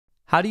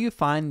How do you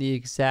find the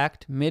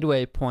exact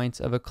midway points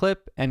of a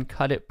clip and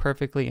cut it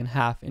perfectly in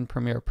half in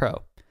Premiere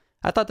Pro?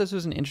 I thought this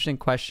was an interesting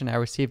question I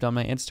received on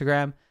my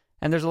Instagram,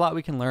 and there's a lot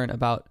we can learn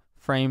about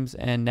frames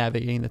and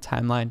navigating the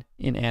timeline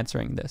in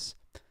answering this.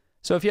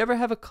 So if you ever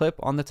have a clip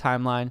on the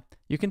timeline,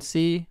 you can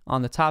see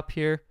on the top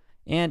here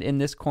and in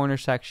this corner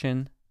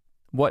section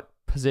what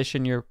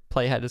position your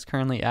playhead is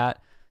currently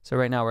at. So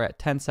right now we're at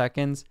 10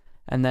 seconds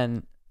and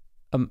then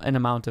an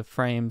amount of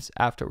frames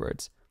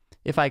afterwards.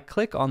 If I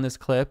click on this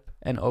clip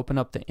and open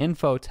up the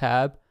info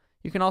tab,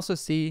 you can also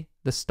see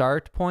the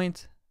start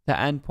point, the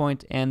end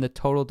point, and the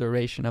total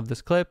duration of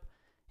this clip,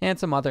 and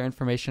some other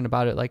information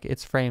about it like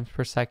its frames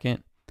per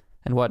second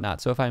and whatnot.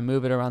 So if I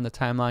move it around the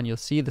timeline, you'll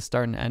see the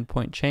start and end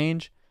point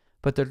change,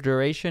 but the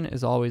duration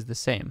is always the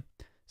same.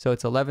 So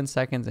it's 11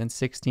 seconds and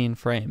 16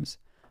 frames.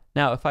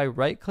 Now, if I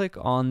right click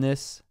on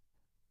this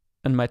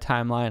in my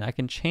timeline, I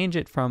can change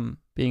it from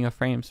being a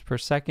frames per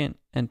second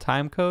and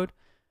time code,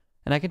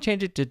 and I can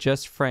change it to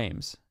just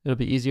frames. It'll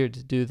be easier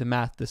to do the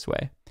math this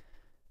way.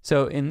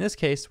 So in this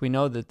case, we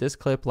know that this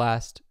clip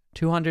lasts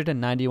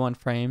 291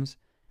 frames,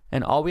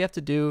 and all we have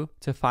to do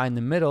to find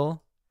the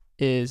middle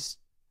is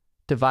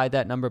divide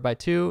that number by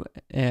 2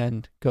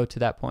 and go to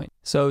that point.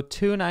 So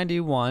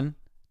 291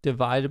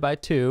 divided by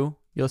 2,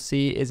 you'll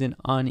see is an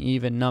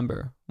uneven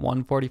number,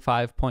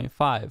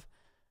 145.5.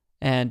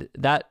 And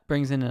that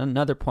brings in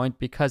another point,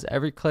 because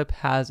every clip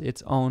has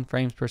its own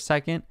frames per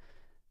second,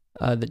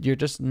 that you're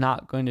just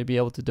not going to be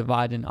able to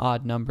divide an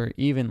odd number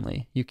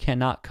evenly. You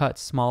cannot cut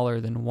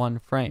smaller than 1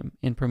 frame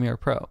in Premiere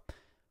Pro.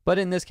 But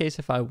in this case,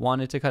 if I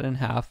wanted to cut in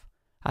half,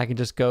 I can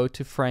just go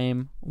to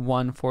frame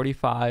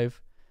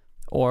 145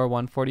 or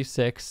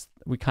 146.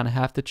 We kind of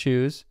have to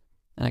choose,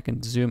 and I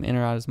can zoom in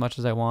or out as much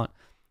as I want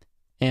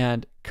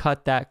and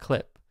cut that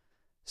clip.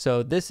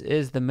 So this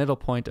is the middle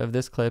point of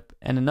this clip.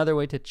 And another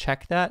way to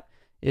check that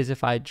is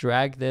if I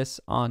drag this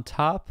on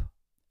top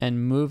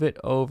and move it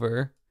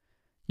over,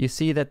 you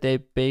see that they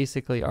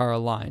basically are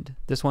aligned.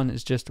 This one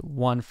is just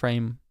 1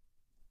 frame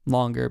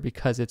longer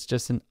because it's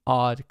just an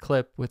odd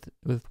clip with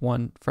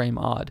 1 frame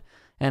odd.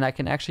 And I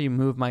can actually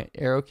move my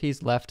arrow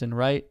keys left and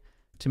right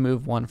to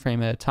move 1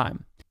 frame at a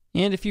time.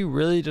 And if you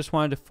really just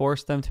wanted to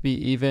force them to be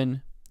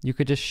even, you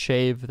could just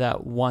shave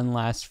that 1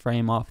 last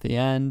frame off the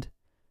end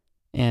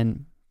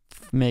and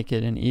make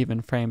it an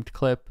even framed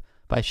clip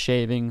by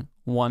shaving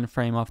 1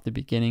 frame off the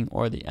beginning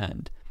or the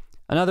end.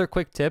 Another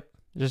quick tip,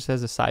 just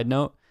as a side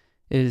note,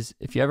 is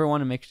if you ever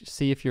want to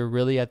see if you're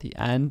really at the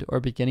end or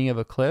beginning of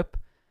a clip,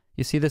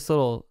 you see this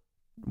little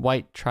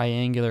white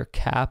triangular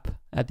cap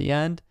at the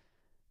end.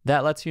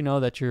 That lets you know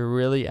that you're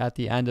really at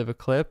the end of a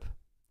clip.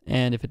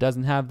 And if it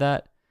doesn't have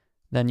that,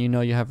 then you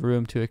know you have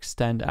room to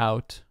extend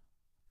out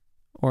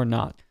or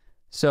not.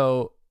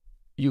 So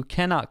you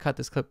cannot cut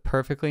this clip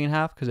perfectly in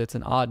half because it's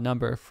an odd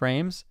number of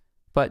frames,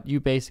 but you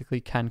basically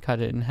can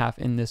cut it in half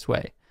in this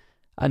way.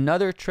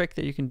 Another trick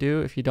that you can do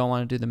if you don't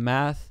want to do the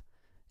math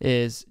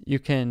is you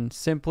can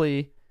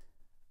simply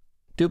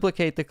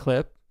duplicate the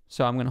clip.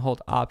 So I'm going to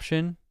hold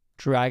Option,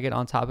 drag it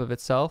on top of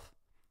itself,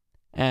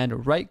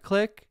 and right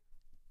click,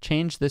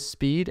 change the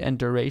speed and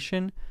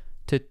duration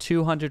to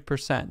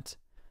 200%.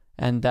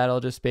 And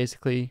that'll just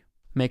basically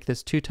make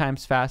this 2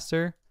 times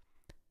faster.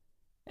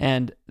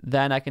 And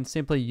then I can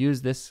simply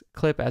use this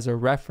clip as a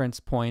reference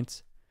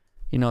point,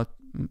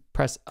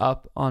 press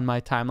up on my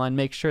timeline,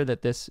 make sure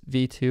that this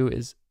V2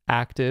 is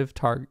active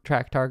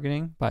track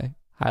targeting by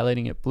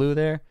highlighting it blue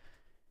there.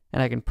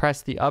 And I can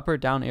press the up or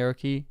down arrow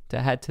key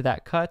to head to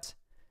that cut,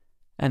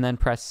 and then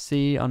press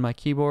C on my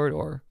keyboard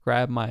or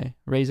grab my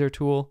razor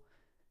tool,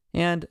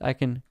 and I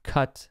can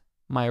cut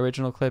my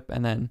original clip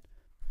and then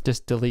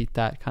just delete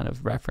that kind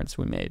of reference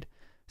we made.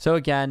 So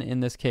again,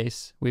 in this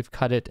case, we've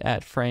cut it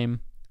at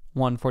frame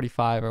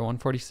 145 or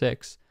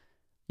 146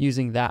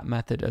 using that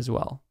method as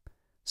well.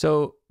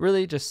 So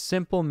really just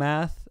simple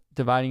math,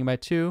 dividing by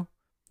 2,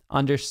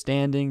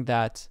 understanding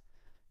that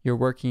you're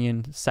working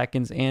in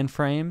seconds and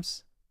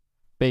frames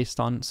based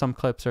on some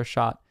clips are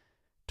shot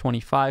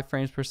 25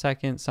 frames per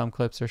second, some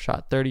clips are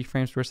shot 30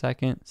 frames per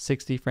second,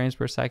 60 frames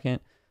per second.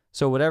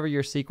 So whatever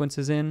your sequence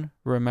is in,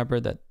 remember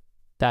that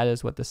that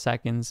is what the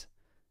seconds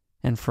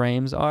and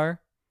frames are,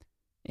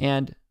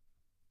 and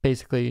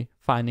basically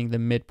finding the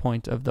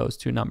midpoint of those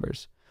 2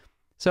 numbers.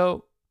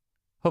 So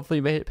hopefully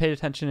you paid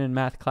attention in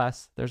math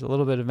class. There's a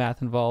little bit of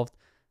math involved,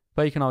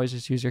 but you can always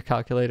just use your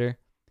calculator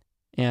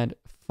and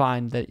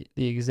find the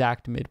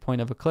exact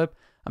midpoint of a clip.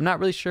 I'm not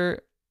really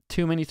sure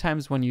too many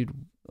times when you'd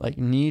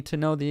need to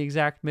know the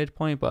exact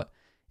midpoint, but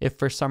if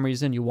for some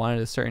reason you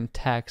wanted a certain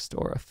text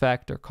or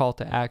effect or call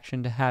to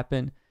action to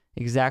happen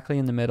exactly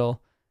in the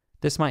middle,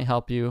 this might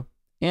help you.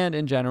 And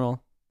in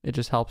general, it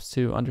just helps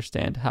to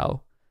understand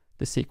how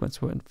the sequence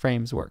and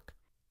frames work.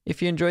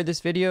 If you enjoyed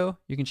this video,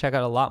 you can check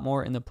out a lot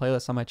more in the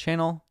playlist on my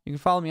channel. You can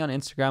follow me on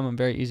Instagram. I'm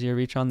very easy to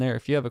reach on there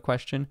if you have a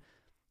question.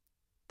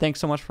 Thanks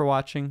so much for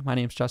watching. My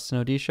name is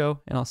Justin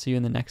Odisho, and I'll see you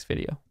in the next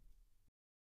video.